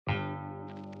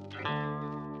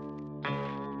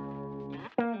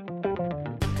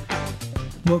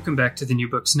Welcome back to the New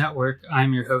Books Network.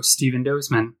 I'm your host, Stephen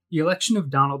Dozman. The election of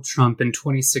Donald Trump in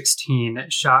 2016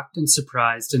 shocked and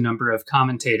surprised a number of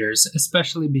commentators,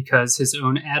 especially because his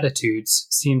own attitudes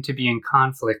seemed to be in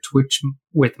conflict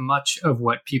with much of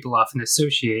what people often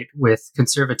associate with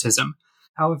conservatism.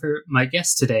 However, my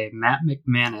guest today, Matt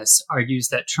McManus, argues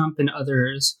that Trump and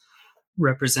others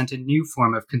represent a new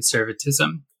form of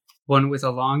conservatism, one with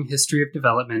a long history of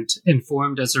development,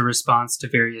 informed as a response to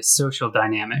various social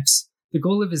dynamics. The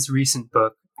goal of his recent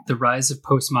book, The Rise of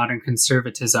Postmodern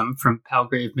Conservatism from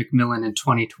Palgrave Macmillan in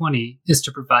 2020, is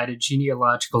to provide a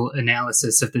genealogical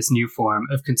analysis of this new form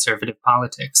of conservative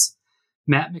politics.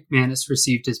 Matt McManus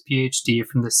received his PhD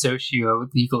from the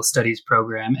Socio-Legal Studies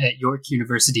program at York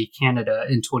University, Canada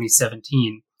in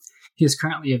 2017. He is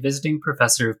currently a visiting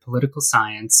professor of political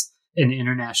science and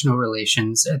international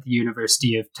relations at the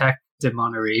University of Tec de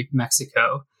Monterrey,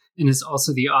 Mexico, and is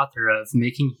also the author of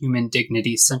Making Human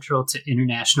Dignity Central to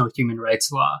International Human Rights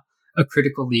Law, a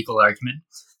Critical Legal Argument.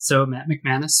 So, Matt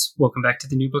McManus, welcome back to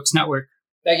the New Books Network.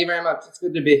 Thank you very much. It's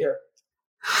good to be here.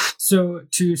 So,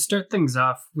 to start things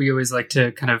off, we always like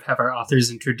to kind of have our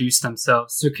authors introduce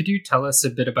themselves. So, could you tell us a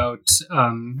bit about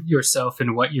yourself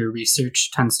and what your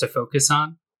research tends to focus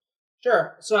on?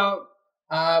 Sure. So,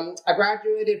 I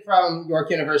graduated from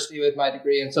York University with my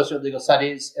degree in Socio-Legal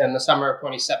Studies in the summer of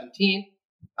 2017.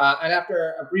 And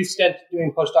after a brief stint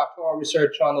doing postdoctoral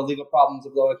research on the legal problems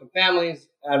of low-income families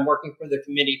and working for the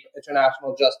Committee for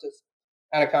International Justice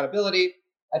and Accountability,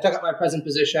 I took up my present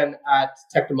position at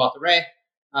Tec de Monterrey,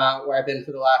 where I've been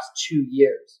for the last 2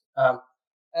 years.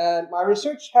 And my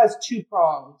research has two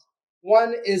prongs.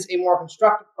 One is a more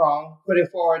constructive prong, putting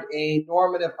forward a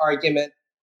normative argument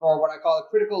for what I call a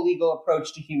critical legal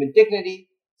approach to human dignity,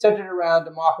 centered around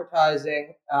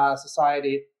democratizing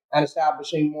society and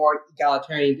establishing more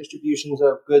egalitarian distributions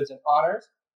of goods and honors.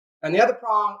 And the other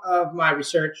prong of my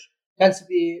research tends to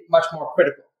be much more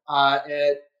critical.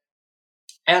 It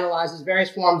analyzes various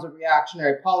forms of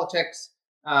reactionary politics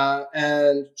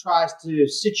and tries to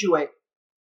situate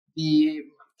the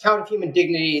account of human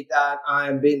dignity that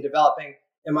I'm been developing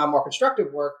in my more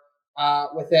constructive work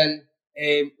within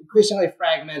a increasingly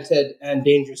fragmented and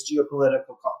dangerous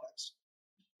geopolitical context.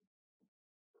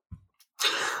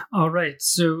 All right.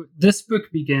 So this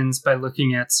book begins by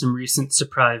looking at some recent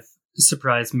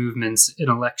surprise movements in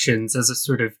elections as a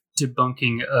sort of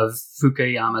debunking of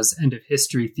Fukuyama's end of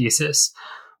history thesis.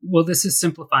 Well, this is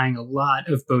simplifying a lot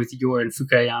of both your and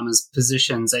Fukuyama's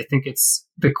positions. I think it's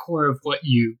the core of what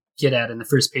you get at in the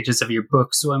first pages of your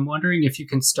book. So I'm wondering if you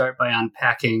can start by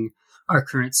unpacking our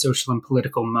current social and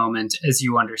political moment as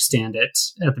you understand it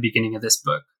at the beginning of this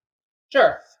book.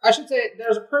 Sure. I should say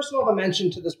there's a personal dimension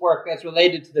to this work that's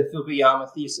related to the Fukuyama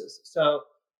thesis. So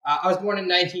I was born in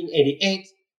 1988,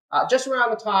 just around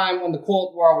the time when the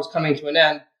Cold War was coming to an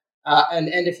end, and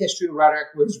end of history rhetoric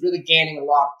was really gaining a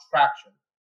lot of traction.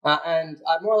 And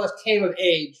I more or less came of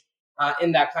age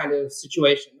in that kind of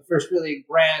situation. The first really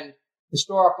grand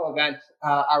historical event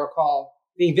I recall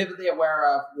being vividly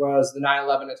aware of was the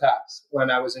 9/11 attacks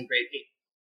when I was in grade 8.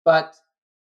 But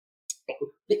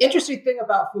the interesting thing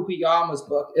about Fukuyama's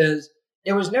book is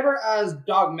it was never as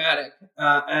dogmatic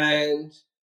and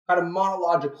kind of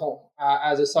monological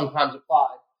as is sometimes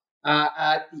applied.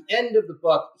 At the end of the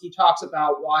book, he talks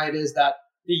about why it is that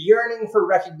the yearning for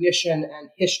recognition and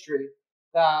history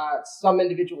that some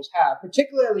individuals have,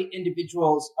 particularly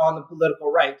individuals on the political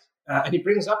right, and he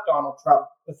brings up Donald Trump,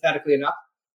 pathetically enough,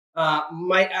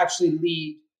 might actually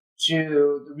lead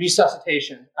to the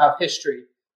resuscitation of history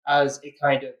as a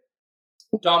kind of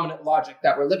dominant logic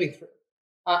that we're living through.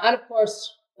 And of course,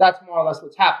 that's more or less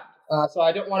what's happened. So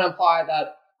I don't want to imply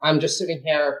that I'm just sitting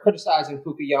here criticizing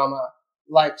Fukuyama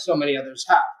like so many others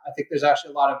have. I think there's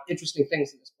actually a lot of interesting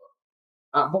things in this book.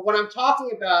 But what I'm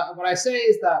talking about, what I say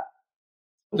is that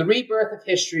the rebirth of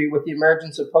history with the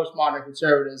emergence of postmodern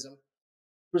conservatism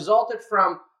resulted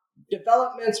from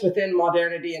developments within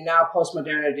modernity and now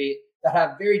postmodernity that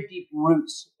have very deep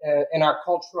roots in our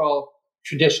cultural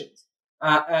traditions.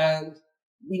 And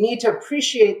we need to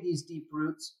appreciate these deep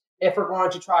roots if we're going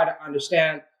to try to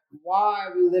understand why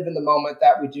we live in the moment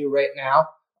that we do right now.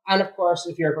 And of course,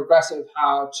 if you're a progressive,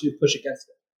 how to push against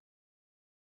it.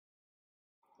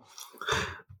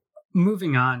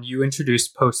 Moving on, you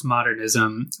introduced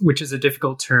postmodernism, which is a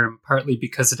difficult term, partly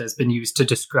because it has been used to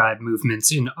describe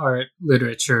movements in art,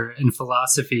 literature, and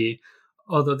philosophy,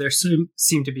 although there seem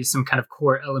to be some kind of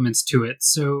core elements to it.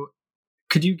 So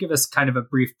could you give us kind of a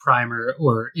brief primer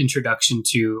or introduction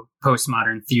to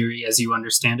postmodern theory as you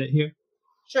understand it here?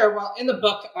 Sure. Well, in the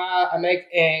book, I make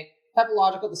a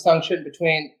typological distinction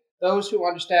between those who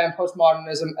understand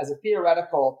postmodernism as a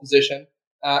theoretical position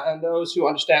and those who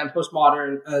understand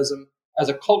postmodernism as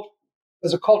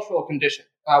a cultural condition,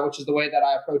 which is the way that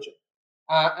I approach it.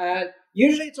 And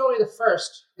usually it's only the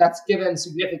first that's given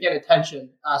significant attention,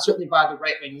 certainly by the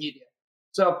right-wing media.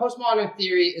 So postmodern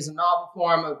theory is a novel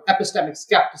form of epistemic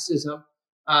skepticism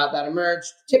that emerged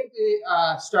typically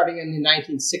starting in the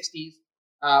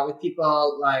 1960s with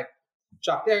people like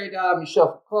Jacques Derrida,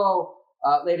 Michel Foucault.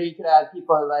 Later you could add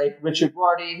people like Richard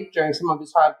Rorty during some of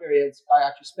his time periods,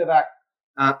 Gayatri Spivak,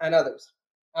 and others.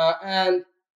 And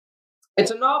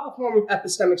it's a novel form of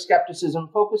epistemic skepticism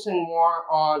focusing more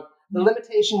on the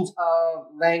limitations of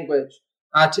language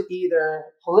to either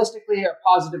holistically or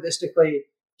positivistically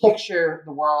picture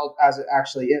the world as it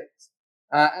actually is.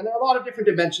 And there are a lot of different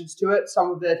dimensions to it.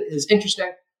 Some of it is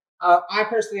interesting. I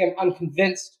personally am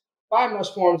unconvinced by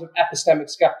most forms of epistemic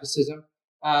skepticism.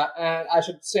 And I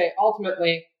should say,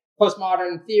 ultimately,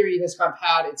 postmodern theory has kind of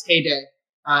had its heyday.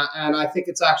 And I think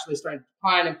it's actually starting to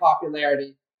decline in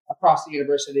popularity across the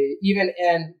university, even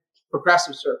in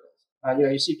progressive circles.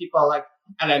 You see people like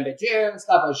Alain Badiou,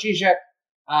 Slavoj Žižek,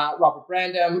 Robert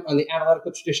Brandom on the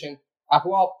analytical tradition,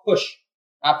 who all push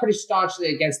pretty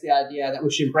staunchly against the idea that we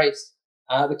should embrace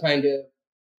the kind of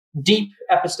deep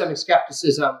epistemic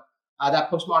skepticism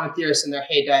that postmodern theorists in their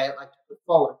heyday like to put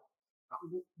forward.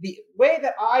 The way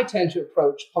that I tend to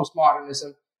approach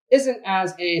postmodernism isn't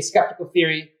as a skeptical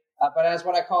theory, but as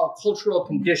what I call a cultural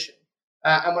condition.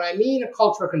 And when I mean a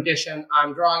cultural condition,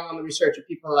 I'm drawing on the research of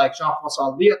people like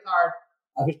Jean-François Lyotard,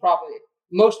 who's probably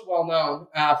most well known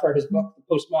for his book, The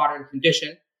Postmodern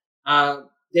Condition,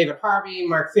 David Harvey,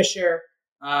 Mark Fisher,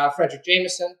 Frederick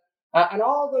Jameson, and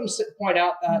all of them point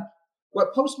out that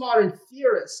what postmodern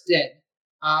theorists did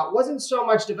wasn't so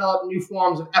much develop new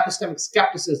forms of epistemic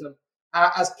skepticism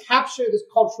as capture this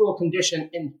cultural condition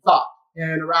in thought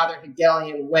in a rather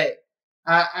Hegelian way.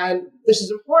 And this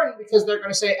is important because they're going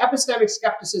to say epistemic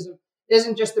skepticism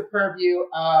isn't just the purview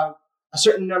of a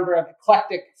certain number of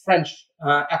eclectic French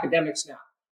academics now.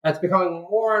 It's becoming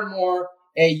more and more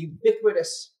a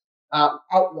ubiquitous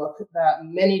outlook that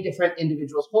many different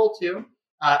individuals hold to.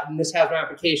 And this has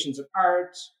ramifications in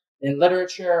art, in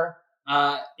literature,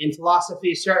 in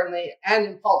philosophy, certainly, and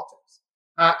in politics.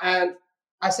 And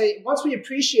I say once we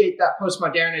appreciate that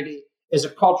postmodernity is a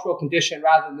cultural condition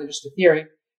rather than just a theory,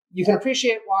 you can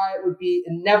appreciate why it would be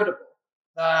inevitable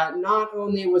that not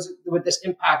only would this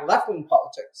impact left-wing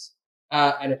politics,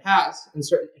 and it has in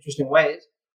certain interesting ways,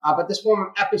 but this form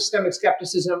of epistemic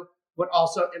skepticism would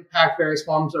also impact various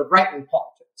forms of right-wing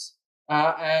politics.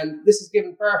 And this has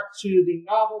given birth to the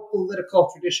novel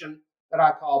political tradition that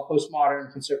I call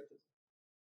postmodern conservatism.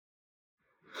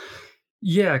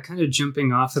 Yeah, kind of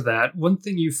jumping off of that, one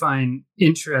thing you find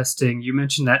interesting, you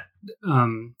mentioned that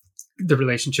the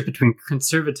relationship between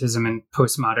conservatism and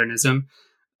postmodernism.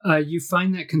 You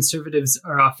find that conservatives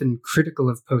are often critical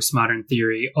of postmodern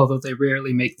theory, although they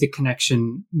rarely make the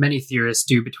connection many theorists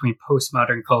do between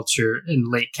postmodern culture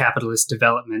and late capitalist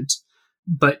development.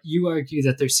 But you argue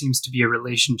that there seems to be a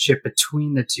relationship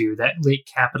between the two, that late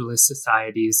capitalist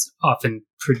societies often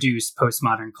produce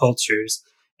postmodern cultures,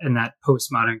 and that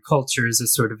postmodern culture is a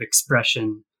sort of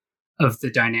expression of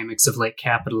the dynamics of late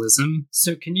capitalism.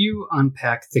 So can you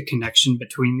unpack the connection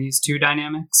between these two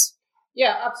dynamics?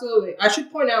 Yeah, absolutely. I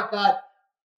should point out that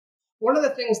one of the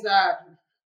things that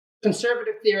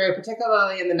conservative theory,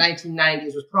 particularly in the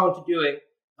 1990s, was prone to doing,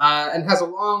 and has a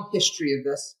long history of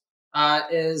this,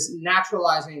 is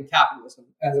naturalizing capitalism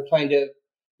as a kind of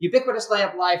ubiquitous way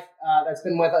of life that's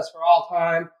been with us for all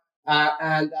time,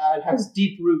 and it has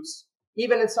deep roots,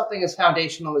 even in something as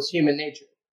foundational as human nature.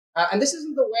 And this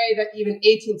isn't the way that even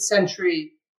 18th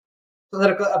century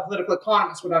political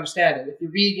economists would understand it. If you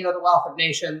read, The Wealth of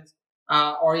Nations,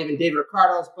 or even David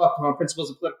Ricardo's book on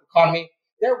Principles of Political Economy,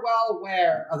 they're well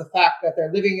aware of the fact that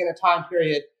they're living in a time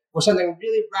period where something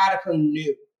really radically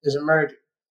new is emerging.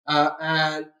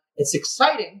 And it's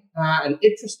exciting and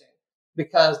interesting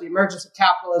because the emergence of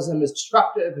capitalism is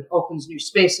disruptive. It opens new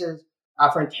spaces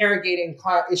for interrogating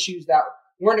issues that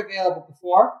weren't available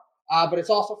before. But it's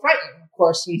also frightening, of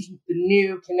course, since the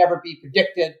new can never be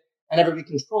predicted and never be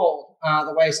controlled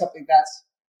the way something that's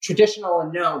traditional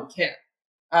and known can.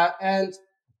 And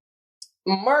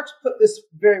Marx put this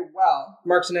very well,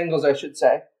 Marx and Engels, I should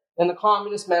say, in the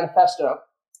Communist Manifesto,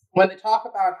 when they talk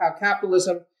about how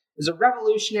capitalism is a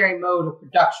revolutionary mode of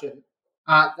production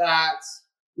that's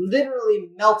literally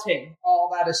melting all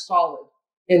that is solid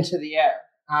into the air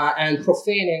and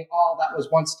profaning all that was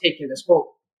once taken as holy.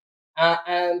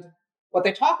 And what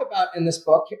they talk about in this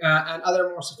book, and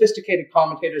other more sophisticated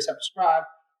commentators have described,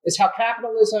 is how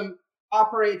capitalism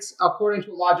operates according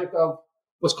to a logic of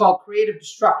what's called creative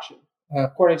destruction,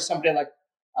 according to somebody like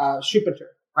Schumpeter.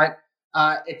 right?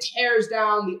 It tears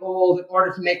down the old in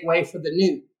order to make way for the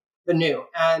new.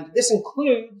 And this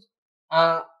includes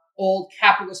old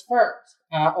capitalist firms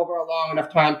over a long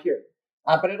enough time period.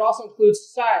 But it also includes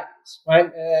societies,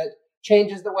 right? It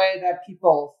changes the way that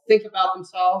people think about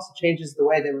themselves, it changes the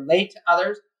way they relate to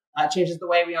others, changes the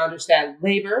way we understand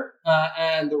labor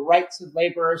and the rights of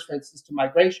laborers, for instance, to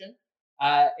migration.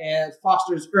 It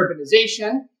fosters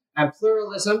urbanization and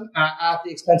pluralism at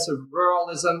the expense of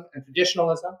ruralism and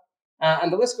traditionalism.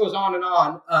 And the list goes on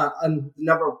the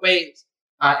number of ways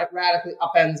it radically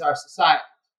upends our society.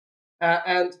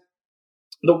 And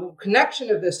the connection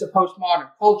of this to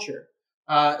postmodern culture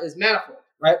is manifold,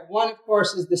 right? One, of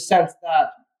course, is the sense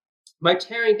that by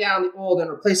tearing down the old and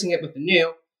replacing it with the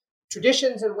new,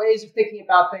 traditions and ways of thinking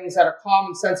about things that are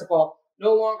commonsensical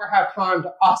no longer have time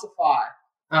to ossify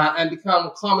and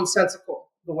become commonsensical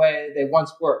the way they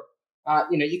once were.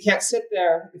 You can't sit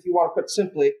there, if you want to put it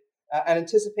simply, and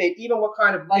anticipate even what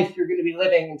kind of life you're going to be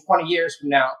living in 20 years from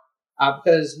now,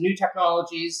 because new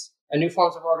technologies and new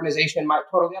forms of organization might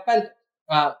totally upend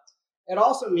it. It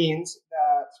also means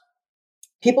that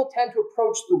people tend to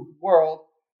approach the world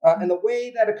in the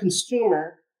way that a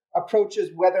consumer approaches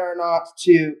whether or not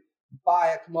to buy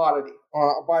a commodity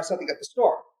or buy something at the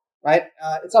store, right?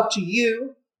 It's up to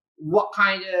you what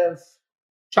kind of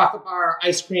chocolate bar or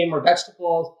ice cream or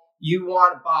vegetables you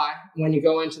want to buy when you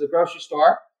go into the grocery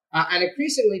store. And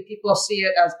increasingly, people see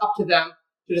it as up to them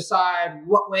to decide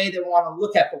what way they want to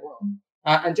look at the world.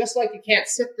 And just like you can't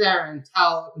sit there and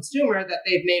tell a consumer that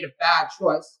they've made a bad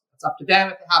choice, it's up to them.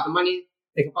 If they have the money,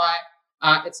 they can buy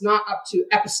it. It's not up to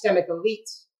epistemic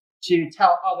elites to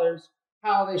tell others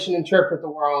how they should interpret the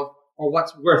world or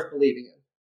what's worth believing in.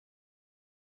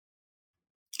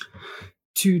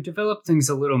 To develop things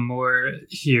a little more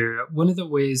here, one of the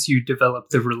ways you develop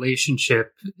the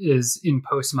relationship is in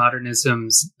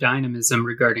postmodernism's dynamism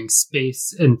regarding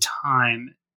space and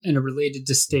time and are related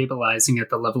to stabilizing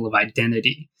at the level of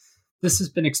identity. This has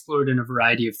been explored in a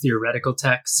variety of theoretical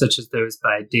texts, such as those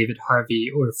by David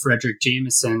Harvey or Frederick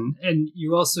Jameson, and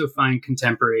you also find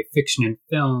contemporary fiction and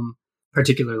film,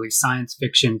 particularly science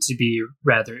fiction, to be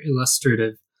rather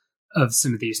illustrative of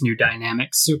some of these new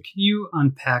dynamics. So can you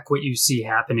unpack what you see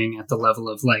happening at the level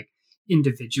of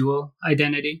individual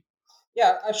identity?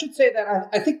 Yeah, I should say that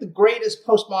I think the greatest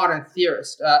postmodern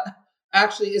theorist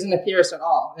actually isn't a theorist at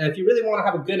all. And if you really want to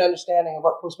have a good understanding of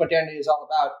what postmodernity is all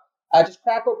about, just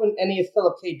crack open any of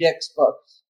Philip K. Dick's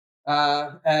books,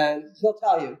 and he'll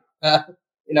tell you.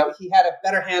 He had a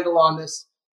better handle on this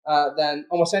than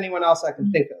almost anyone else I can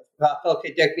think of. Philip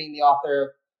K. Dick being the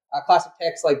author of classic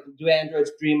texts like Do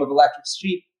Androids Dream of Electric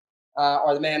Sheep,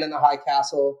 or The Man in the High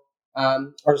Castle,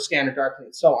 or Scanner Darkly,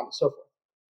 and so on and so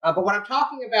forth. But what I'm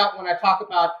talking about when I talk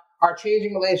about our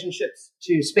changing relationships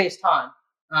to space-time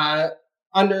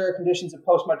under conditions of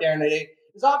postmodernity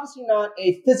is obviously not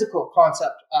a physical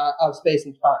concept of space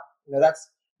and time. That's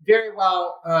very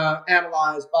well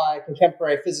analyzed by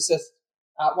contemporary physicists.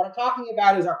 What I'm talking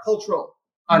about is our cultural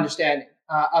understanding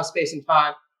of space and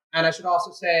time, and I should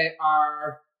also say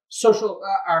our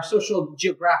social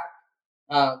geographic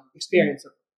experience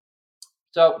of it.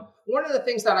 So one of the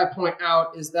things that I point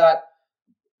out is that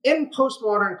in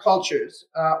postmodern cultures,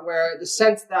 where the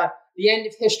sense that the end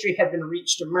of history had been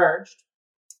reached emerged,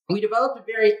 we developed a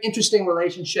very interesting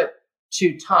relationship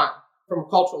to time from a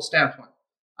cultural standpoint.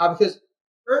 Because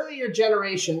earlier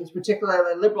generations,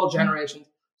 particularly liberal generations,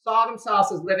 saw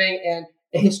themselves as living in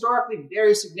a historically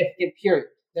very significant period.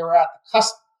 They were at the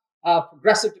cusp of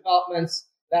progressive developments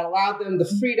that allowed them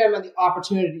the freedom and the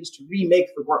opportunities to remake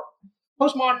the world.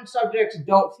 Postmodern subjects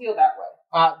don't feel that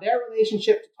way. Their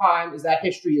relationship to time is that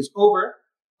history is over,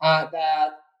 that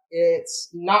it's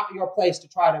not your place to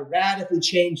try to radically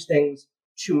change things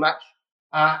too much.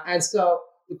 And so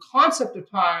the concept of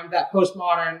time that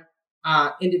postmodern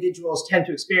individuals tend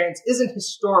to experience isn't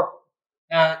historical.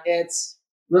 It's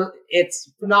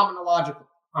phenomenological.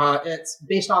 It's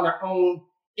based on their own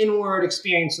inward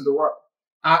experience of the world.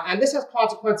 And this has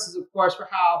consequences, of course, for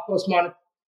how postmodern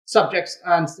subjects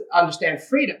understand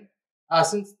freedom,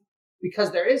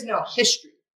 because there is no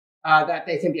history that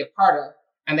they can be a part of,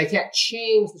 and they can't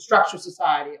change the structure of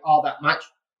society all that much.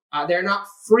 They're not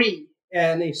free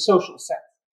in a social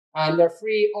sense. They're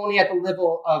free only at the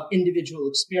level of individual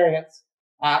experience.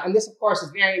 And this, of course, is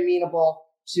very amenable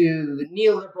to the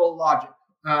neoliberal logic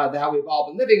that we've all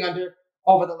been living under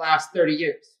over the last 30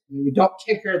 years. You don't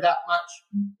tinker that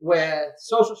much with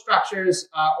social structures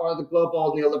or the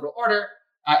global neoliberal order.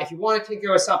 If you want to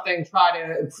tinker with something, try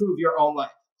to improve your own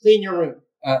life. Clean your room,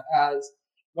 as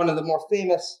one of the more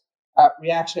famous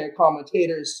reactionary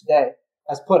commentators today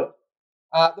has put it.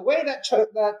 The way that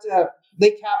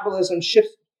late capitalism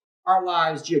shifts our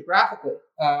lives geographically,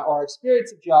 or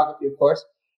experience of geography, of course,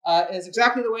 is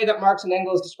exactly the way that Marx and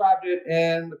Engels described it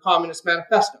in the Communist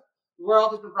Manifesto. The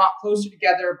world has been brought closer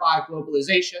together by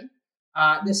globalization.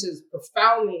 This has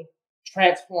profoundly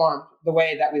transformed the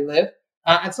way that we live.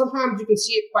 And sometimes you can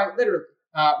see it quite literally.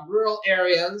 Rural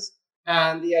areas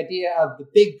and the idea of the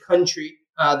big country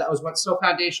that was once so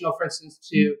foundational, for instance,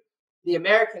 to the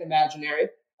American imaginary,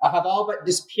 have all but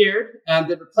disappeared and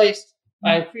been replaced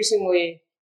by increasingly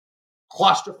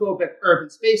claustrophobic urban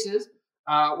spaces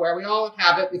where we all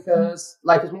inhabit because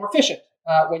life is more efficient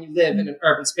when you live in an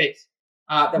urban space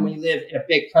than when you live in a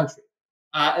big country.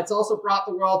 It's also brought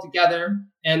the world together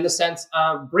in the sense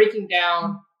of breaking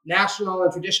down national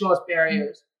and traditionalist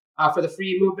barriers for the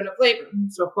free movement of labor.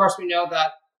 So, of course, we know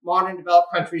that modern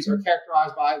developed countries are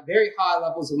characterized by very high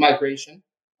levels of migration.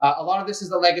 A lot of this is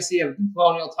the legacy of the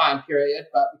colonial time period,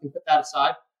 but we can put that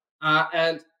aside.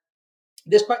 And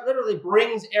this quite literally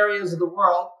brings areas of the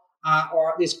world,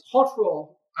 or these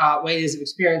cultural ways of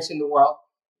experiencing the world,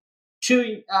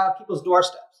 to people's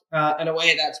doorsteps in a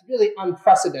way that's really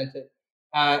unprecedented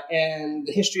in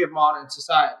the history of modern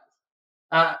society.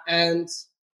 And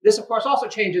this, of course, also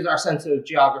changes our sense of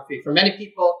geography. For many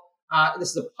people,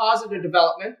 this is a positive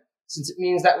development, since it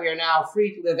means that we are now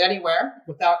free to live anywhere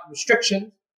without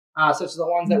restrictions, such as the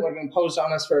ones that would have been imposed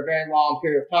on us for a very long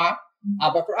period of time.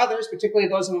 But for others, particularly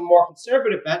those of a more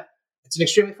conservative bent, it's an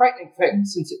extremely frightening thing,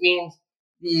 since it means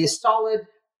the solid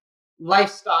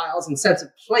lifestyles and sense of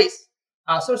place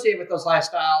associated with those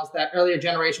lifestyles that earlier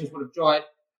generations would have enjoyed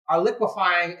are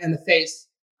liquefying in the face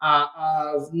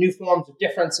of new forms of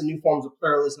difference and new forms of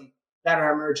pluralism that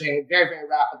are emerging very, very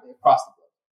rapidly across the globe.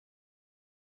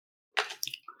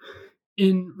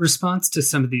 In response to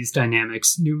some of these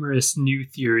dynamics, numerous new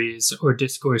theories or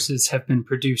discourses have been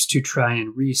produced to try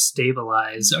and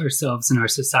restabilize ourselves and our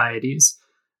societies.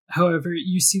 However,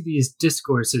 you see these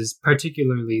discourses,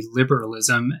 particularly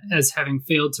liberalism, as having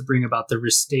failed to bring about the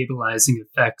restabilizing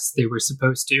effects they were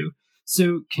supposed to.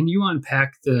 So can you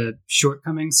unpack the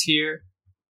shortcomings here?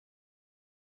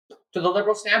 To the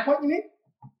liberal standpoint, you mean?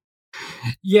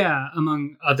 Yeah,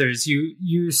 among others.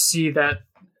 You see that,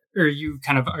 or you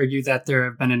kind of argue that there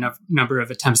have been a number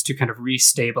of attempts to kind of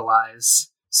restabilize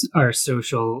our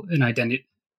social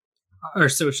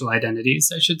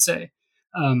identities, I should say.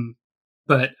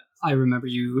 But I remember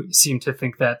you seem to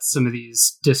think that some of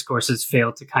these discourses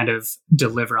failed to kind of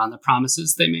deliver on the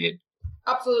promises they made.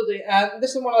 Absolutely. And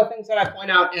this is one of the things that I point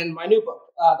out in my new book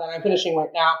that I'm finishing right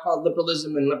now called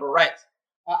Liberalism and Liberal Rights.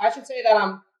 I should say that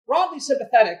I'm broadly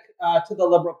sympathetic to the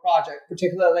liberal project,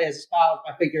 particularly as espoused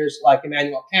by figures like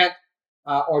Immanuel Kant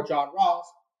or John Rawls.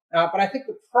 But I think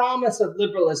the promise of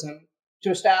liberalism to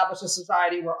establish a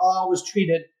society where all was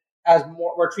treated as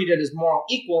moral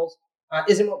equals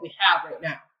isn't what we have right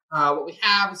now. What we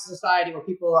have is a society where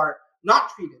people are not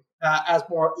treated as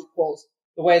moral equals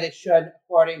the way they should,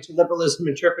 according to liberalism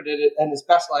interpreted in its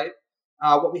best light.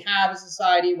 What we have is a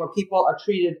society where people are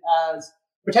treated as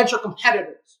potential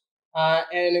competitors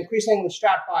in an increasingly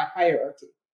stratified hierarchy.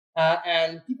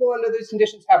 And people under these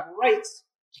conditions have rights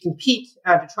to compete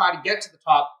and to try to get to the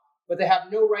top, but they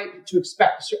have no right to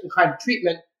expect a certain kind of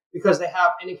treatment because they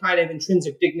have any kind of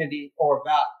intrinsic dignity or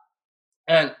value.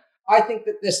 And I think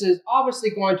that this is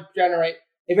obviously going to generate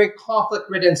a very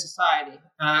conflict-ridden society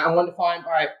and one defined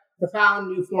by profound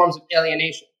new forms of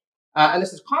alienation. And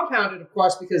this is compounded, of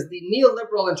course, because the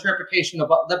neoliberal interpretation of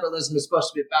what liberalism is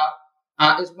supposed to be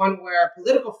about is one where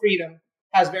political freedom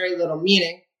has very little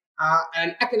meaning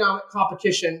and economic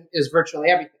competition is virtually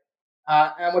everything.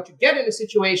 And what you get in a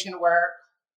situation where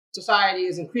society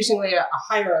is increasingly a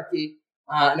hierarchy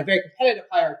and a very competitive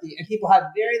hierarchy, and people have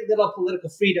very little political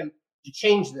freedom to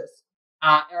change this,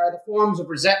 are the forms of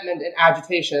resentment and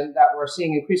agitation that we're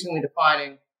seeing increasingly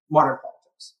defining modern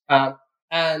politics.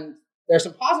 And there's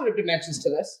some positive dimensions to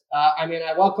this.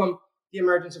 I welcome the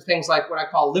emergence of things like what I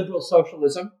call liberal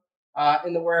socialism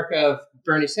in the work of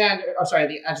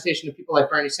the agitation of people like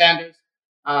Bernie Sanders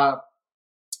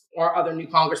or other new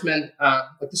congressmen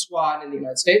like the Squad in the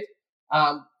United States.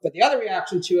 But the other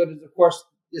reaction to it is, of course,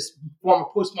 this form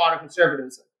of postmodern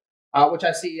conservatism, which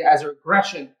I see as a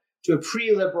regression to a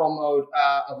pre-liberal mode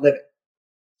of living.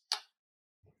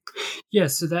 Yeah,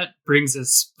 so that brings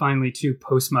us finally to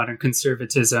postmodern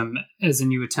conservatism as a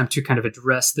new attempt to kind of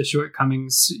address the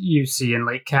shortcomings you see in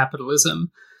late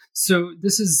capitalism. So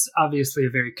this is obviously a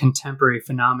very contemporary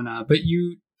phenomena, but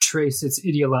you trace its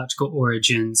ideological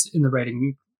origins in the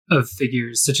writing of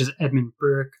figures such as Edmund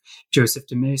Burke, Joseph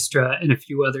de Maistre, and a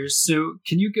few others. So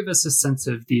can you give us a sense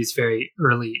of these very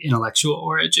early intellectual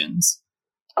origins?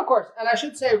 Of course, and I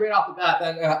should say right off the bat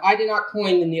that I did not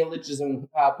coin the neologism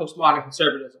postmodern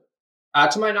conservatism.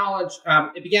 To my knowledge,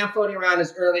 it began floating around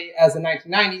as early as the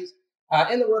 1990s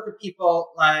in the work of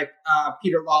people like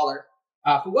Peter Lawler,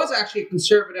 who was actually a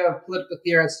conservative political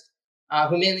theorist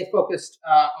who mainly focused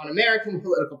on American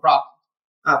political problems.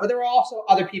 But there were also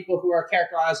other people who are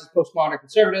characterized as postmodern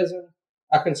conservatives,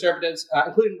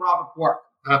 including Robert Bork,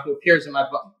 who appears in my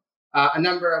book. A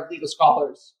number of legal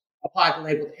scholars applied the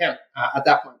label to him at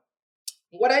that point.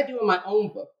 What I do in my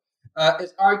own book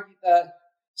is argue that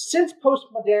since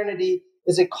postmodernity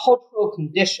is a cultural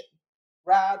condition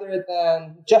rather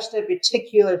than just a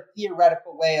particular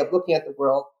theoretical way of looking at the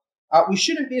world, we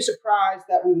shouldn't be surprised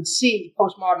that we would see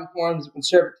postmodern forms of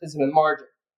conservatism emerging.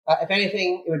 If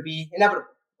anything, it would be inevitable.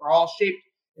 We're all shaped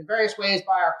in various ways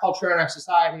by our culture and our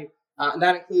society, and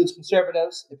that includes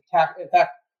conservatives. In fact,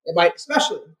 it might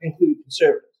especially include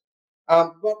conservatives.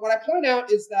 But what I point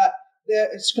out is that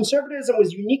conservatism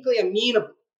was uniquely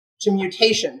amenable to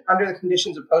mutation under the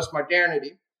conditions of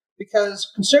postmodernity,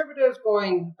 because conservatives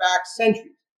going back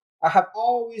centuries have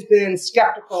always been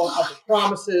skeptical of the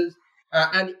promises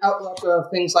and the outlook of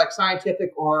things like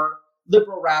scientific or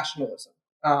liberal rationalism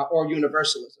or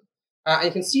universalism. And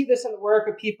you can see this in the work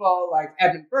of people like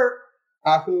Edmund Burke,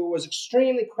 who was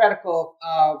extremely critical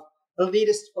of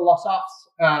elitist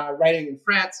philosophers writing in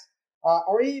France,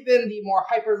 or even the more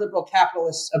hyper-liberal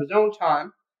capitalists of his own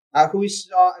time, who he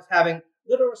saw as having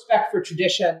little respect for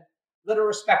tradition, little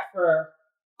respect for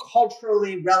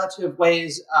culturally relative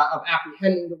ways of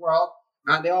apprehending the world.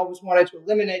 They always wanted to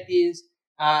eliminate these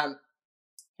to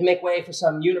make way for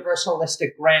some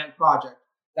universalistic grand project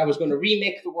that was going to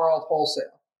remake the world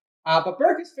wholesale. But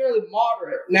Burke is fairly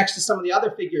moderate next to some of the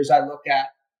other figures I look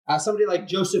at. Somebody like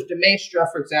Joseph de Maistre,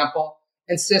 for example,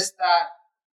 insists that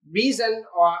reason,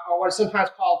 or what is sometimes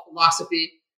called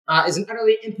philosophy, is an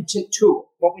utterly impotent tool.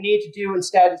 What we need to do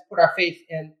instead is put our faith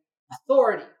in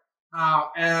authority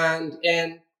and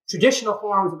in traditional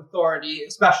forms of authority,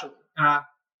 especially.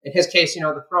 In his case,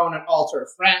 the throne and altar of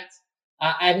France.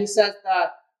 And he says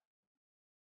that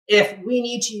if we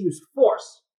need to use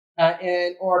force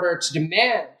in order to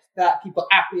demand that people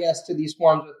acquiesce to these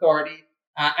forms of authority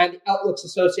and the outlooks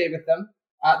associated with them,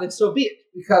 then so be it.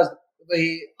 Because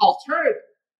the alternative,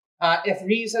 if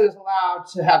reason is allowed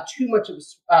to have too much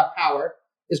of power,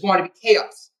 is going to be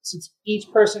chaos, since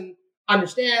each person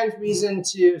understands reason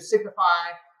to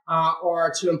signify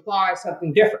or to imply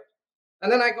something different.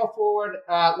 And then I go forward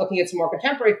looking at some more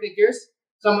contemporary figures,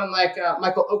 someone like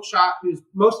Michael Oakeshott, who's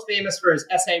most famous for his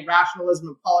essay, Rationalism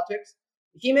in Politics.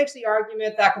 He makes the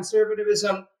argument that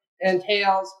conservatism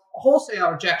entails a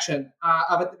wholesale rejection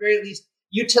of, at the very least,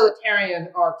 utilitarian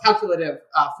or calculative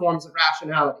forms of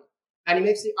rationality. And he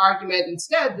makes the argument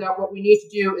instead that what we need to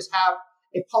do is have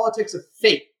a politics of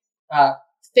faith,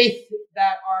 faith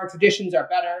that our traditions are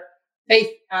better, faith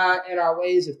in our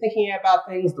ways of thinking about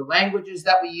things, the languages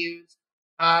that we use.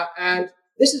 And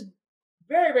this is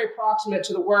very, very proximate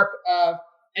to the work of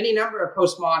any number of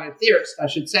postmodern theorists, I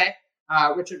should say.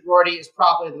 Richard Rorty is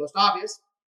probably the most obvious.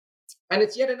 And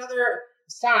it's yet another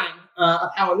sign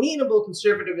of how amenable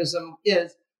conservatism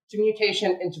is to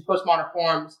mutation into postmodern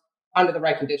forms under the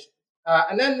right conditions.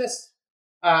 And then this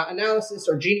analysis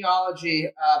or genealogy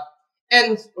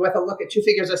ends with a look at two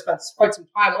figures I spent quite some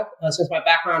time with, since my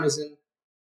background is in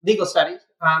legal studies.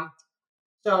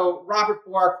 So Robert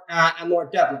Bork and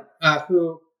Lord Devlin,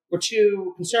 who were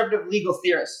two conservative legal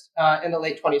theorists in the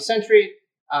late 20th century.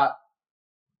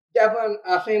 Devlin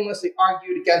famously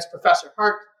argued against Professor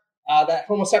Hart that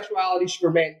homosexuality should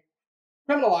remain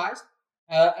criminalized.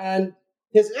 And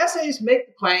his essays make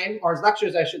the claim, or his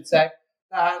lectures, I should say,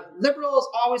 that liberals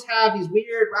always have these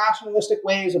weird rationalistic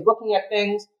ways of looking at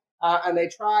things, and they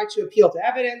try to appeal to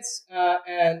evidence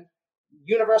and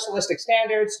universalistic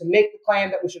standards to make the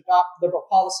claim that we should adopt liberal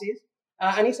policies.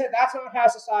 And he said that's not how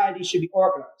society should be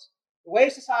organized. The way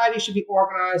society should be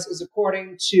organized is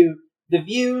according to the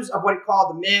views of what he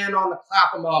called the man on the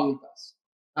Clapham omnibus.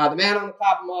 The man on the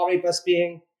Clapham omnibus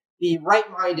being the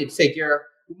right-minded figure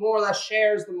who more or less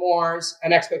shares the mores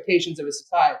and expectations of his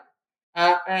society.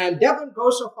 And Devlin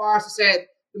goes so far as to say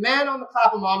the man on the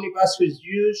Clapham omnibus whose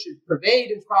views should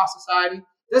pervade across society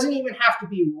doesn't even have to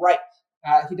be right.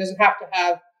 He doesn't have to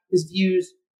have his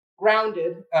views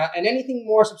grounded in anything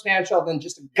more substantial than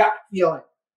just a gut feeling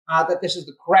that this is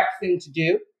the correct thing to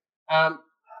do.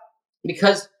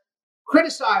 Because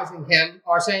criticizing him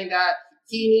or saying that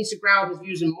he needs to ground his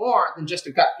views in more than just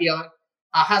a gut feeling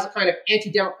has a kind of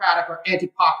anti-democratic or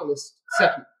anti-populist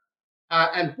sentiment.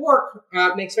 And Bork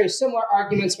makes very similar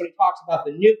arguments when he talks about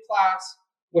the new class,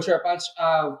 which are a bunch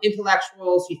of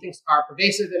intellectuals he thinks are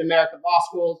pervasive in American law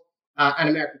schools, and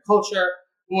American culture,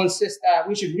 who insist that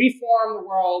we should reform the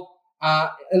world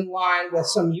in line with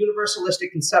some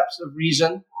universalistic concepts of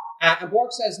reason. And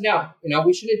Bork says, no,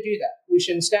 we shouldn't do that. We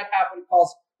should instead have what he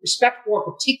calls respect for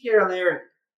particularity,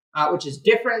 which is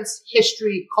difference,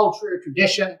 history, culture,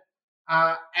 tradition.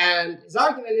 And his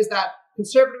argument is that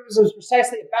conservatism is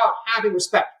precisely about having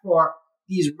respect for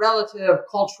these relative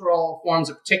cultural forms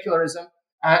of particularism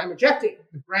and rejecting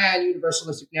the grand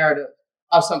universalistic narrative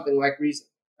of something like reason,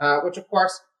 which, of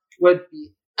course, would be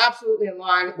absolutely in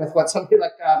line with what somebody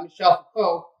like Michel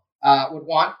Foucault would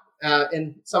want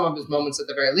in some of his moments at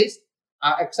the very least,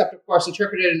 except, of course,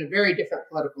 interpreted in a very different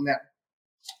political manner.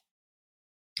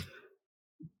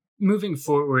 Moving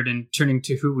forward and turning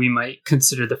to who we might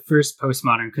consider the first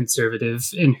postmodern conservative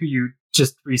and who you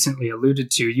just recently alluded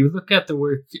to, you look at the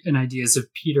work and ideas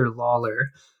of Peter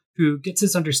Lawler, who gets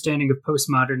his understanding of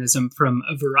postmodernism from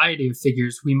a variety of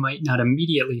figures we might not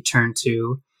immediately turn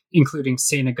to, including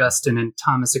St. Augustine and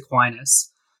Thomas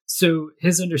Aquinas. So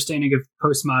his understanding of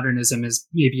postmodernism is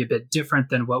maybe a bit different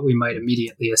than what we might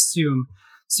immediately assume.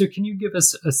 So can you give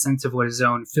us a sense of what his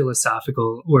own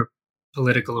philosophical or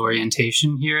political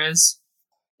orientation here is?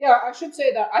 Yeah, I should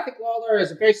say that I think Lawler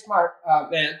is a very smart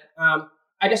man.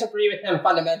 I disagree with him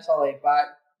fundamentally, but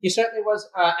he certainly was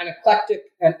an eclectic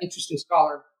and interesting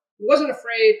scholar. He wasn't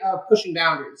afraid of pushing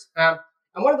boundaries. And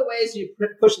one of the ways he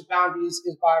pushes boundaries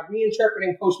is by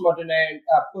reinterpreting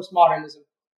postmodernism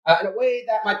in a way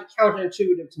that might be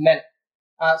counterintuitive to many.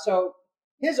 So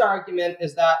his argument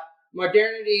is that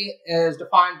modernity is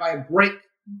defined by a break,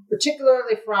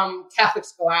 particularly from Catholic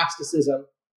scholasticism,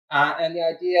 and the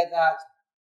idea that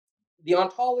the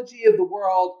ontology of the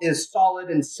world is solid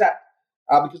and set,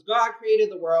 because God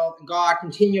created the world and God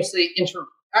continuously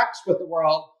interacts with the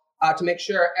world to make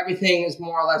sure everything is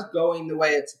more or less going the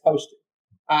way it's supposed to.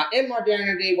 In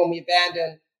modernity, when we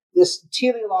abandon this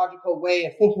teleological way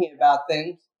of thinking about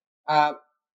things,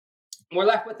 we're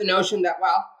left with the notion that,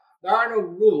 well, there are no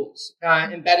rules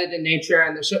embedded in nature,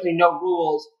 and there's certainly no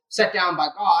rules set down by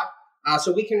God,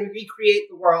 so we can recreate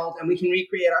the world and we can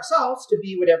recreate ourselves to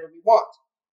be whatever we want.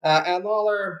 And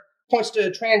Lawler points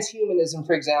to transhumanism,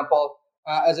 for example,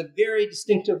 as a very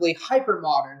distinctively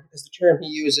hypermodern, is the term he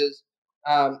uses,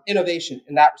 innovation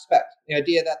in that respect. The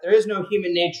idea that there is no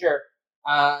human nature,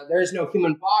 there is no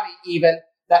human body even,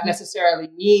 that necessarily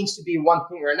needs to be one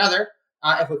thing or another.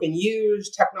 If we can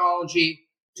use technology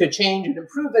to change and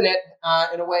improve in it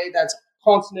in a way that's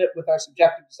consonant with our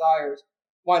subjective desires,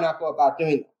 why not go about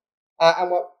doing that?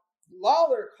 And what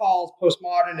Lawler calls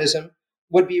postmodernism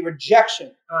would be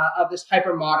rejection of this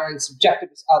hypermodern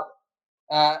subjectivist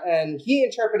outlook. And he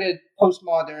interpreted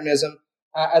postmodernism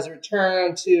as a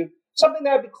return to something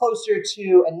that would be closer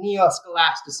to a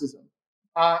neo-scholasticism.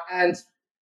 And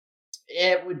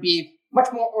it would be much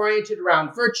more oriented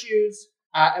around virtues.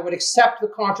 It would accept the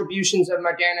contributions of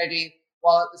modernity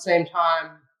while at the same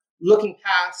time looking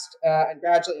past and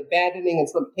gradually abandoning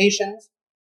its limitations.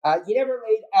 He never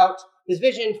laid out his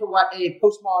vision for what a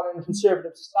postmodern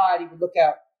conservative society would look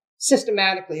at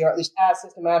systematically, or at least as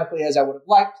systematically as I would have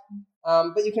liked.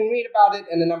 But you can read about it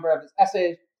in a number of his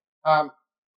essays.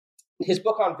 His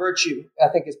book on virtue, I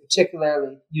think, is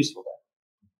particularly useful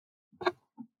there.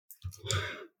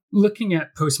 Looking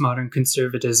at postmodern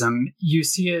conservatism, you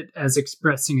see it as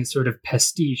expressing a sort of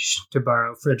pastiche, to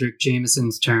borrow Frederick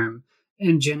Jameson's term,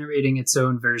 and generating its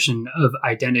own version of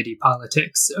identity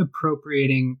politics,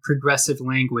 appropriating progressive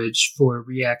language for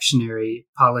reactionary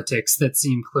politics that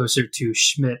seem closer to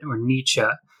Schmitt or Nietzsche.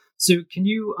 So can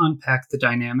you unpack the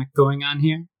dynamic going on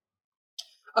here?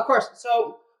 Of course.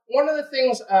 So one of the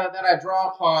things that I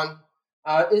draw upon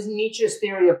is Nietzsche's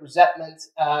theory of resentment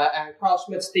and Carl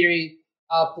Schmitt's theory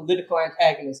of political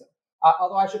antagonism.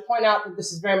 Although I should point out that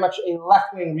this is very much a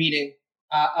left-wing reading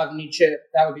of Nietzsche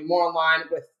that would be more in line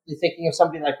with the thinking of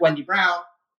somebody like Wendy Brown,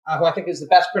 who I think is the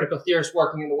best critical theorist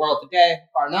working in the world today,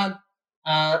 bar none.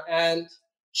 And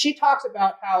she talks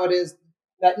about how it is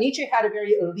that Nietzsche had a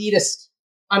very elitist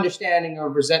understanding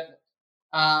of resentment.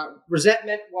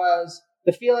 Resentment was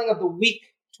the feeling of the weak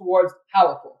towards the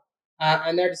powerful,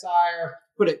 and their desire,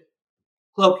 put it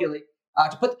colloquially,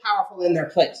 to put the powerful in their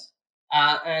place.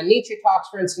 And Nietzsche talks,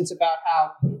 for instance, about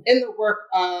how in the work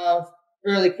of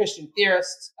early Christian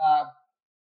theorists,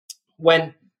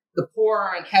 when the poor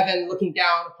are in heaven looking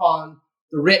down upon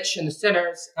the rich and the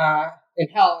sinners in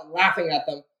hell and laughing at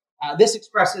them, this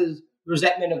expresses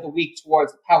resentment of the weak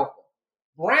towards the powerful.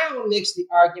 Brown makes the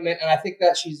argument, and I think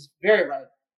that she's very right,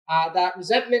 that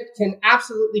resentment can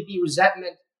absolutely be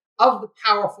resentment of the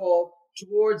powerful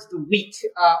towards the weak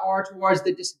or towards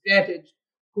the disadvantaged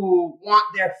who want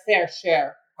their fair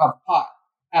share of the pie,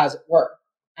 as it were.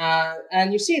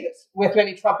 And you see this with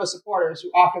many Trumpist supporters who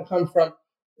often come from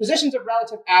positions of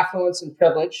relative affluence and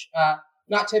privilege,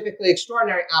 not typically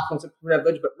extraordinary affluence and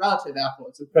privilege, but relative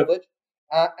affluence and privilege.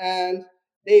 And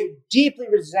they deeply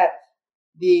resent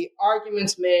the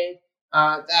arguments made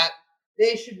that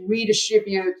they should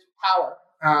redistribute power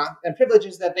and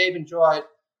privileges that they've enjoyed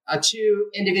to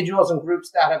individuals and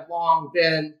groups that have long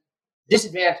been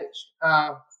disadvantaged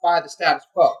by the status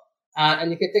quo.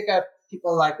 And you can think of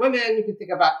people like women, you can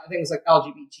think about things like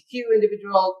LGBTQ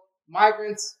individuals,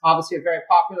 migrants, obviously a very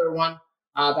popular one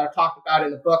that I talked about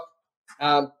in the book,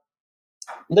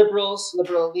 liberals,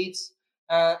 liberal elites.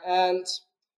 And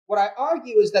what I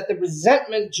argue is that the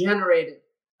resentment generated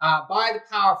by the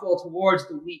powerful towards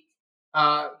the weak,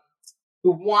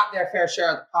 who want their fair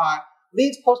share of the pie,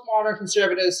 leads postmodern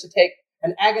conservatives to take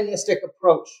an agonistic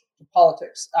approach to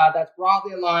politics that's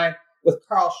broadly aligned with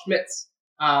Carl Schmitt's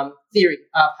theory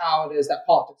of how it is that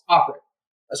politics operate.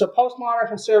 So postmodern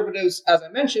conservatives, as I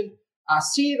mentioned,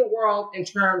 see the world in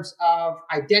terms of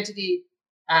identity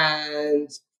and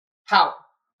power.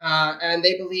 And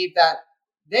they believe that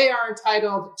they are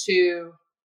entitled to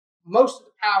most of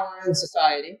the power in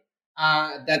society,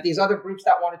 that these other groups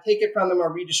that want to take it from them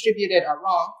or redistribute it are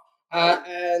wrong.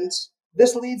 And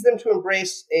this leads them to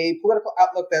embrace a political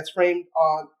outlook that's framed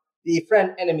on the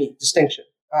friend-enemy distinction.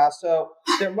 So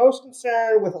they're most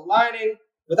concerned with aligning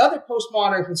with other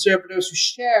postmodern conservatives who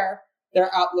share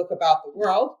their outlook about the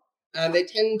world, and they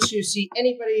tend to see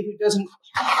anybody who doesn't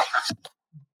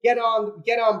get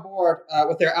on board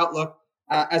with their outlook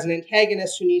as an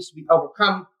antagonist who needs to be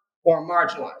overcome or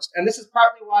marginalized. And this is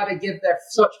partly why they give their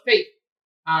such faith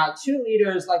to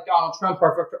leaders like Donald Trump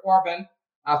or Viktor Orban,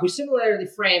 who similarly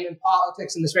frame in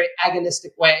politics in this very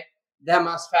agonistic way, them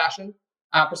us fashion,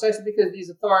 precisely because these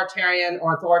authoritarian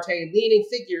or authoritarian-leaning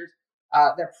figures,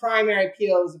 their primary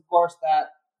appeal is, of course, that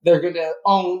they're going to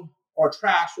own or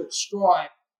trash or destroy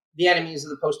the enemies of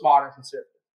the postmodern conservative.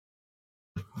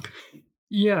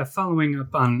 Yeah, following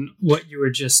up on what you were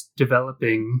just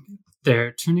developing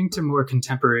there, turning to more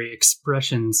contemporary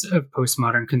expressions of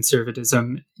postmodern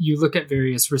conservatism, you look at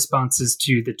various responses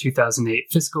to the 2008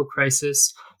 fiscal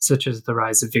crisis, such as the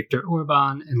rise of Viktor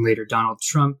Orban and later Donald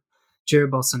Trump, Jair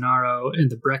Bolsonaro, and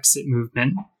the Brexit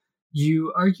movement.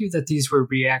 You argue that these were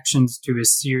reactions to a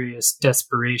serious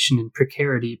desperation and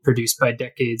precarity produced by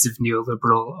decades of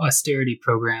neoliberal austerity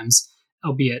programs,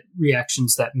 albeit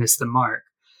reactions that missed the mark.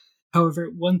 However,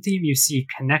 one theme you see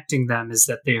connecting them is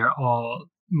that they are all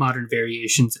modern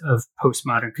variations of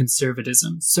postmodern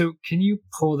conservatism. So can you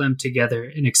pull them together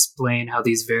and explain how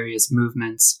these various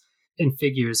movements and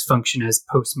figures function as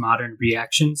postmodern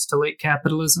reactions to late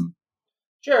capitalism?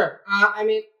 Sure.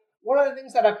 One of the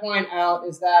things that I point out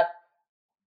is that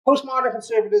postmodern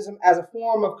conservatism as a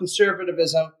form of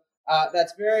conservatism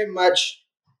that's very much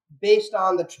based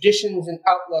on the traditions and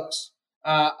outlooks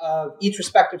of each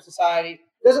respective society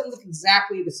doesn't look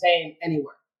exactly the same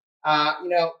anywhere.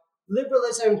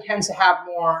 Liberalism tends to have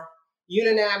more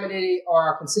unanimity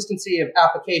or consistency of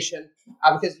application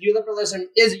because liberalism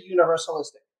is a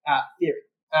universalistic theory.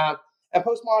 And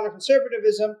postmodern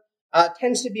conservatism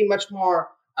tends to be much more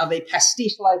of a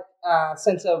pastiche-like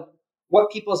sense of what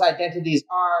people's identities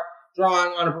are,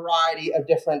 drawing on a variety of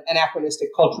different anachronistic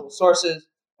cultural sources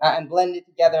and blended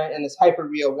together in this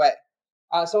hyper-real way.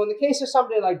 So in the case of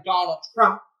somebody like Donald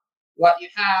Trump, what you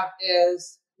have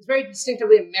is this very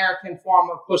distinctively American form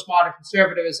of postmodern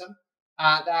conservatism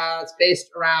that's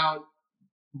based around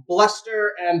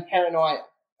bluster and paranoia.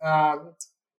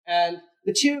 And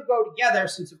the two go together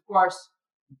since, of course,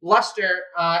 bluster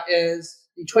is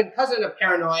the twin cousin of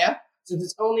paranoia, since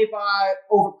it's only by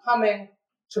overcoming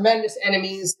tremendous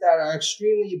enemies that are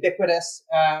extremely ubiquitous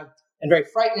and very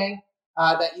frightening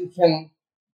that you can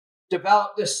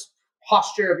develop this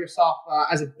posture of yourself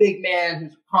as a big man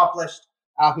who's accomplished,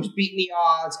 who's beaten the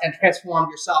odds and transformed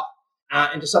yourself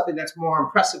into something that's more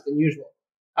impressive than usual.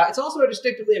 It's also a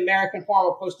distinctively American form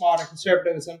of postmodern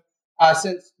conservatism,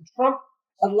 since Trump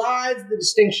elides the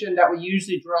distinction that we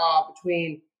usually draw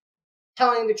between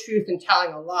telling the truth and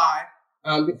telling a lie,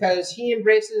 because he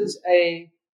embraces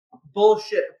a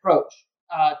bullshit approach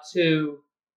to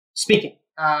speaking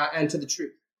and to the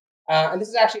truth. And this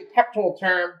is actually a technical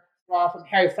term from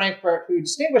Harry Frankfurt, who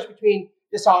distinguished between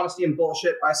dishonesty and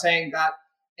bullshit by saying that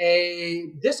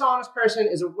a dishonest person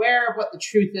is aware of what the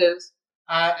truth is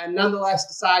and nonetheless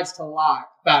decides to lie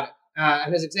about it.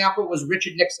 And his example was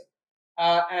Richard Nixon.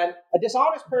 And a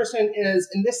dishonest person is,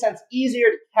 in this sense, easier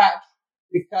to catch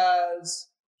because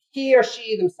he or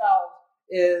she themselves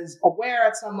is aware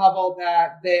at some level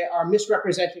that they are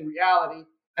misrepresenting reality,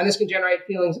 and this can generate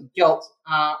feelings of guilt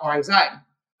or anxiety.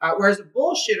 Whereas a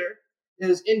bullshitter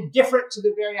is indifferent to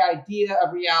the very idea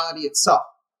of reality itself.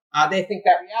 They think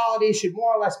that reality should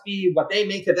more or less be what they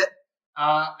make of it.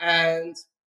 And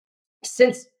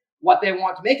since what they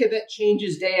want to make of it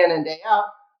changes day in and day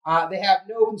out, they have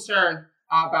no concern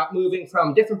about moving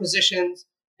from different positions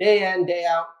day in, day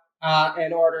out,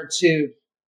 in order to,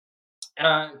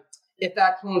 if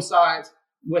that coincides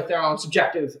with their own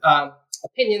subjective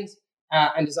opinions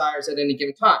and desires at any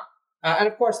given time. And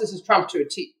of course, this is Trump to a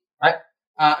T, right?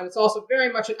 And it's also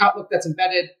very much an outlook that's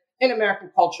embedded in American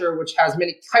culture, which has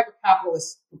many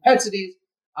hyper-capitalist propensities,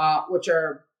 which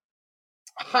are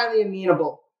highly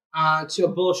amenable to a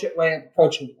bullshit way of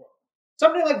approaching the world.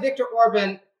 Somebody like Viktor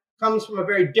Orban comes from a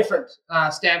very different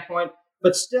standpoint,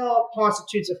 but still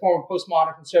constitutes a form of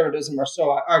postmodern conservatism, or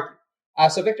so I argue.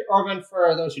 So Viktor Orban,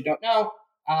 for those who don't know,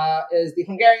 is the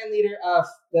Hungarian leader of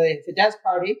the Fidesz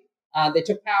party. They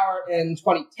took power in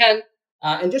 2010,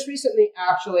 and just recently,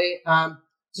 actually,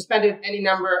 suspended any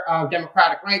number of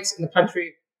democratic rights in the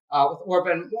country, with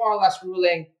Orban more or less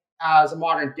ruling as a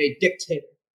modern-day dictator.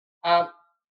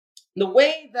 The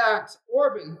way that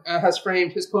Orban has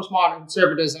framed his postmodern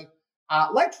conservatism,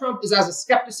 like Trump, is as a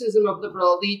skepticism of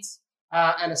liberal elites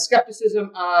and a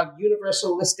skepticism of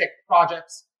universalistic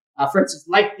projects, for instance,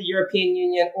 like the European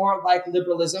Union or like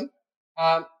liberalism.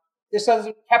 This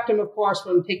hasn't kept him, of course,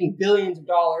 from taking billions of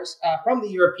dollars from the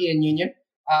European Union,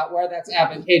 where that's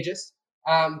advantageous.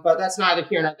 But that's neither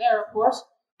here nor there, of course.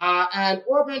 And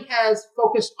Orban has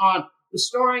focused on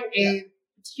restoring a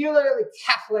particularly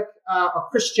Catholic or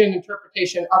Christian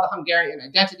interpretation of the Hungarian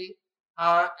identity,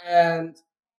 and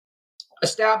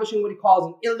establishing what he calls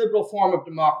an illiberal form of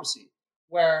democracy,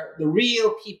 where the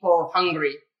real people of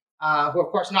Hungary, who are,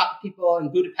 of course, not the people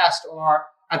in Budapest or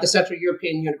at the Central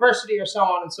European University or so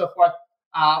on and so forth,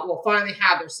 will finally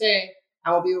have their say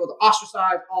and will be able to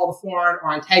ostracize all the foreign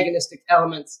or antagonistic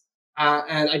elements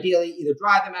and ideally either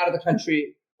drive them out of the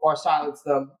country or silence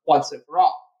them once and for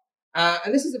all.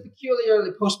 And this is a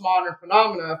peculiarly postmodern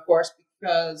phenomenon, of course,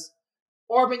 because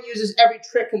Orban uses every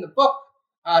trick in the book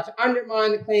to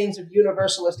undermine the claims of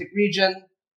universalistic region.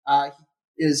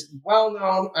 He is well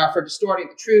known for distorting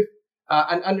the truth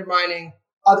and undermining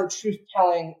other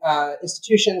truth-telling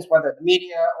institutions, whether the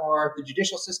media or the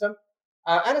judicial system.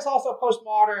 And it's also a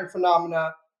postmodern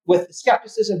phenomena with the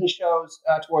skepticism he shows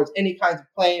towards any kinds of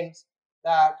claims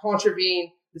that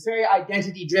contravene this very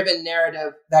identity-driven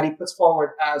narrative that he puts forward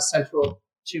as central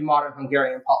to modern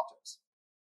Hungarian politics.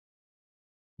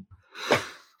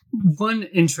 One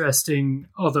interesting,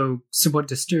 although somewhat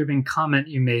disturbing comment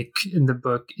you make in the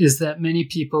book is that many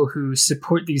people who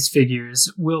support these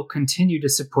figures will continue to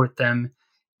support them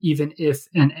even if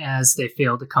and as they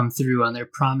fail to come through on their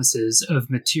promises of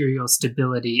material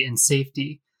stability and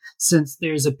safety, since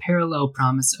there's a parallel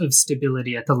promise of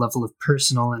stability at the level of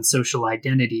personal and social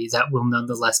identity that will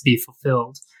nonetheless be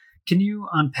fulfilled. Can you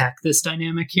unpack this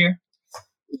dynamic here?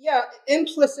 Yeah,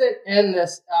 implicit in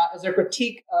this is a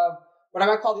critique of what I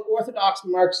might call the orthodox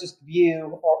Marxist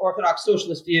view or orthodox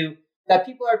socialist view that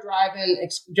people are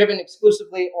driven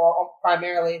exclusively or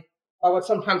primarily by what's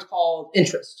sometimes called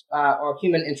interest or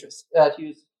human interest, to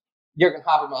use Jürgen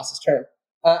Habermas's term.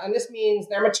 And this means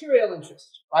their material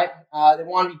interest, right? They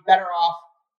want to be better off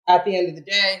at the end of the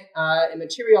day in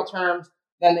material terms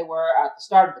than they were at the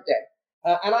start of the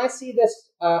day. And I see this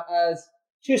as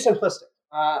too simplistic,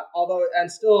 although and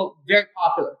still very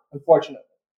popular, unfortunately.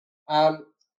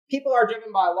 People are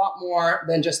driven by a lot more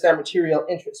than just their material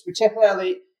interests,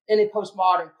 particularly in a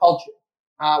postmodern culture.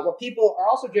 What people are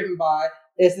also driven by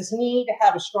is this need to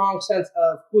have a strong sense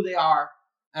of who they are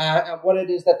and what it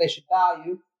is that they should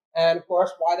value, and of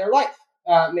course, why their life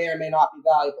may or may not be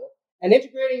valuable. And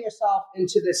integrating yourself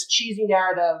into this cheesy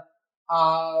narrative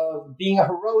of being a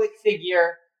heroic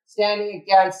figure, standing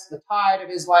against the tide of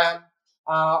Islam,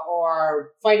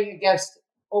 or fighting against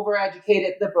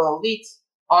overeducated liberal elites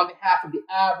on behalf of the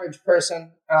average person,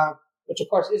 which of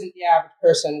course isn't the average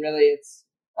person, really. It's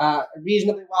a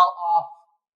reasonably well-off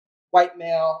white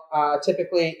male,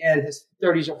 typically in his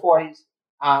 30s or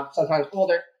 40s, sometimes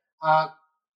older.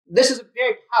 This is a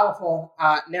very powerful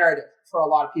narrative for a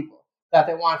lot of people that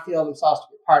they want to feel themselves to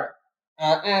be part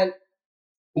of. And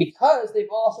because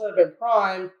they've also been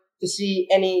primed to see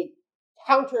any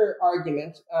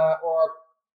counter-argument or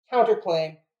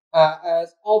counterclaim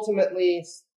as ultimately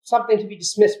something to be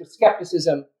dismissed with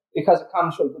skepticism because it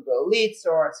comes from liberal elites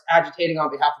or it's agitating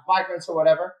on behalf of migrants or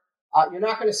whatever, you're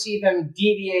not going to see them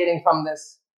deviating from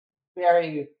this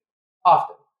very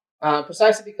often.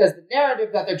 Precisely because the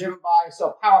narrative that they're driven by is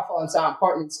so powerful and so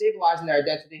important in stabilizing their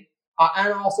identity,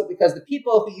 and also because the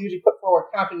people who usually put forward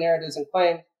counter-narratives and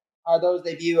claims are those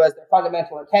they view as their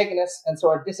fundamental antagonists and so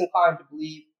are disinclined to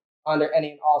believe under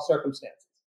any and all circumstances.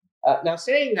 Now,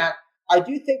 saying that, I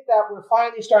do think that we're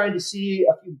finally starting to see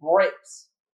a few breaks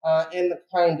in the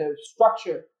kind of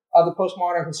structure of the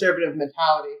postmodern conservative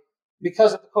mentality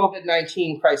because of the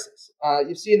COVID-19 crisis.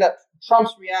 You've seen that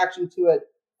Trump's reaction to it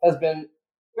has been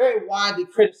very widely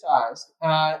criticized,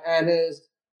 and his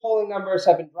polling numbers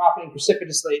have been dropping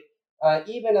precipitously,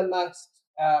 even amongst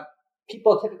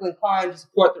people typically inclined to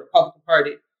support the Republican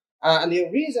Party. And the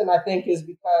reason, I think, is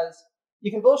because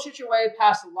you can bullshit your way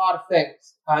past a lot of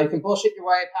things. You can bullshit your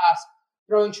way past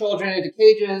throwing children into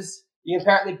cages. You can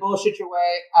apparently bullshit your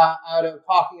way out of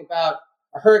talking about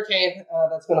a hurricane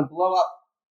that's going to blow up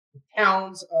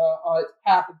towns on its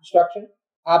path of destruction.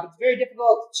 But it's very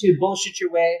difficult to bullshit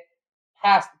your way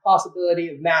past the possibility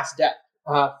of mass death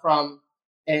from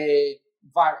a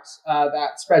virus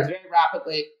that spreads very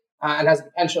rapidly and has the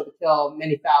potential to kill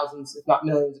many thousands, if not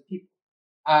millions of people.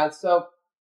 So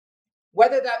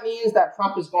whether that means that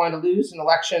Trump is going to lose the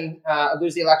election in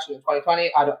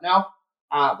 2020, I don't know.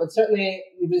 But certainly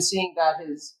we've been seeing that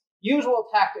his usual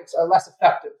tactics are less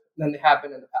effective than they have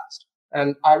been in the past.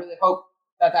 And I really hope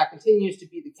that that continues to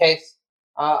be the case.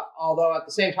 Although at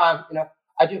the same time,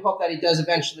 I do hope that he does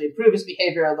eventually improve his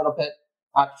behavior a little bit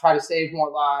to try to save more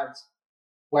lives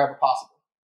wherever possible.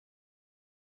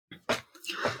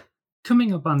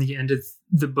 Coming up on the end of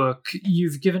the book,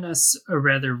 you've given us a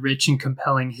rather rich and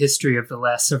compelling history of the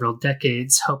last several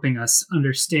decades, helping us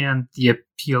understand the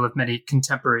appeal of many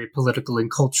contemporary political and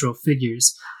cultural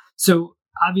figures. So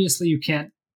obviously you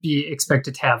can't be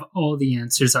expected to have all the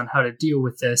answers on how to deal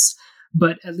with this,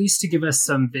 but at least to give us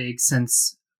some vague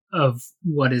sense of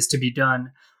what is to be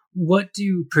done, what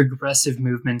do progressive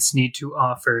movements need to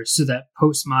offer so that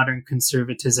postmodern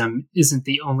conservatism isn't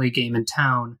the only game in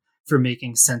town for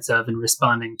making sense of and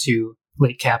responding to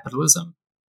late capitalism?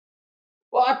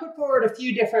 Well, I put forward a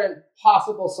few different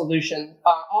possible solutions.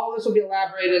 All of this will be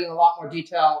elaborated in a lot more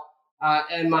detail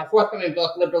in my forthcoming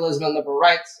book, Liberalism and Liberal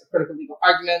Rights, A Critical Legal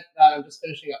Argument, that I'm just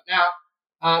finishing up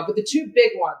now. But the two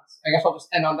big ones, I guess I'll just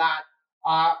end on that,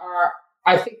 are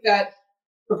I think that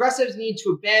progressives need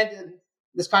to abandon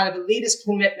this kind of elitist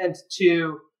commitment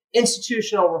to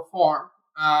institutional reform,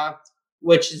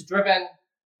 which has driven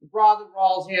the broadly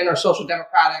Rawlsian or social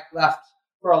democratic left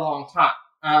for a long time.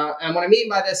 And what I mean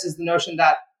by this is the notion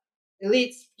that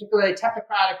elites, particularly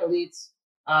technocratic elites,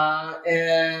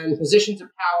 in positions of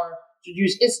power, should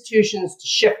use institutions to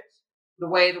shift the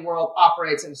way the world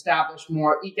operates and establish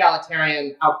more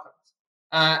egalitarian outcomes.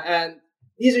 And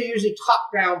these are usually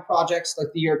top-down projects like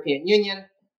the European Union,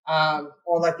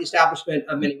 or like the establishment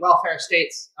of many welfare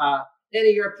states in a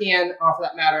European, or for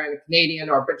that matter, in a Canadian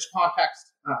or British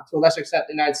context, to a lesser extent,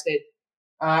 the United States.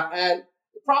 And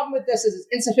the problem with this is it's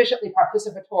insufficiently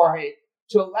participatory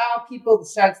to allow people the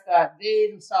sense that they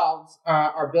themselves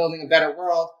are building a better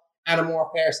world and a more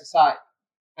fair society.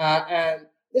 And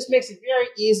this makes it very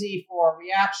easy for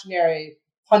reactionary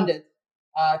pundits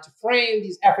to frame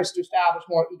these efforts to establish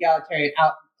more egalitarian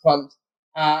outcomes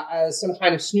as some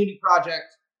kind of snooty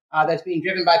project that's being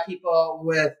driven by people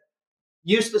with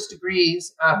useless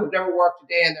degrees who've never worked a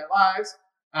day in their lives,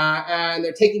 and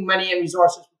they're taking money and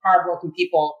resources from hardworking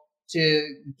people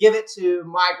to give it to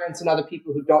migrants and other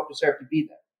people who don't deserve to be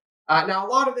there. Now, a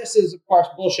lot of this is, of course,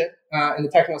 bullshit in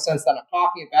the technical sense that I'm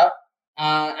talking about,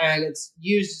 and it's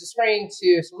used as a screen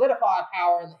to solidify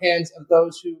power in the hands of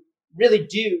those who really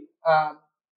do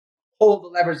hold the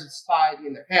levers of society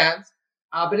in their hands.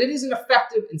 But it is an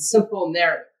effective and simple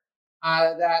narrative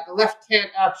that the left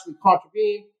can't actually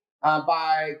contravene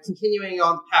by continuing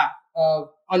on the path of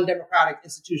undemocratic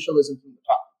institutionalism from the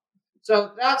top.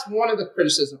 So that's one of the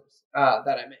criticisms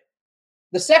that I make.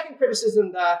 The second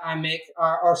criticism that I make,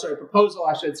 proposal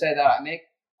I should say that I make,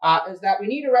 is that we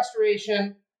need a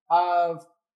restoration of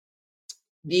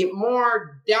the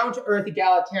more down-to-earth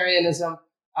egalitarianism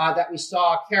that we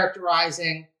saw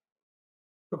characterizing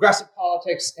progressive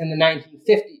politics in the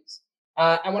 1950s.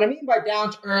 And what I mean by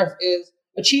down-to-earth is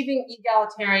achieving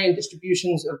egalitarian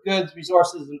distributions of goods,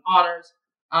 resources, and honors,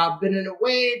 but in a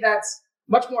way that's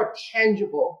much more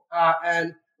tangible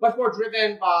and much more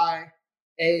driven by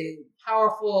a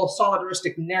powerful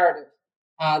solidaristic narrative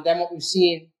than what we've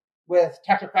seen with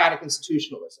technocratic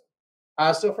institutionalism.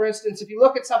 So, for instance, if you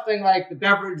look at something like the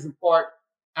Beveridge Report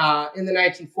in the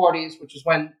 1940s, which is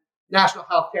when national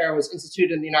health care was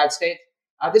instituted in the United States,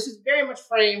 this is very much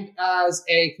framed as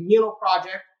a communal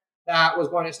project that was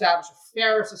going to establish a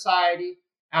fairer society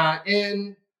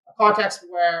in a context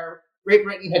where Great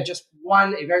Britain had just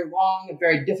won a very long and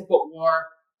very difficult war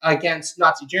against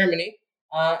Nazi Germany.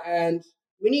 And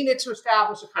we needed to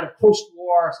establish a kind of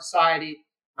post-war society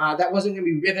that wasn't going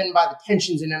to be riven by the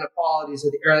tensions and inequalities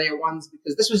of the earlier ones,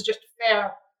 because this was just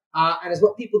fair and is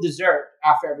what people deserve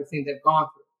after everything they've gone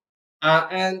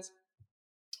through. And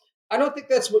I don't think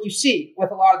that's what you see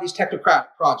with a lot of these technocratic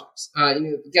projects.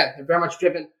 Again, they're very much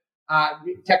driven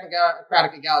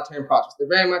technocratic egalitarian projects. They're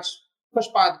very much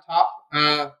pushed by the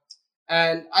top.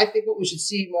 And I think what we should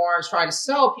see more is trying to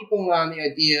sell people on the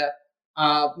idea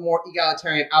of more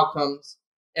egalitarian outcomes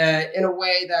in a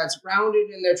way that's grounded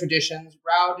in their traditions,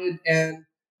 grounded in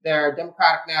their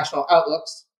democratic national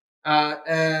outlooks,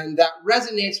 and that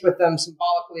resonates with them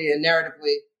symbolically and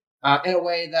narratively in a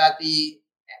way that you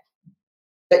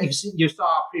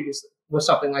saw previously with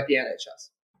something like the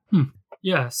NHS.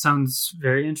 Yeah, sounds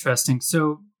very interesting.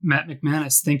 So, Matt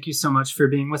McManus, thank you so much for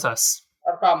being with us.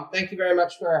 No problem. Thank you very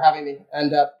much for having me.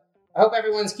 And I hope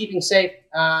everyone's keeping safe,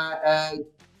 and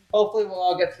hopefully we'll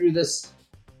all get through this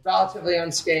relatively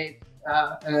unscathed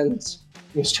and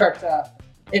we start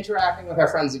interacting with our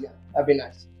friends again. That'd be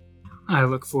nice. I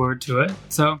look forward to it.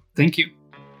 So, thank you.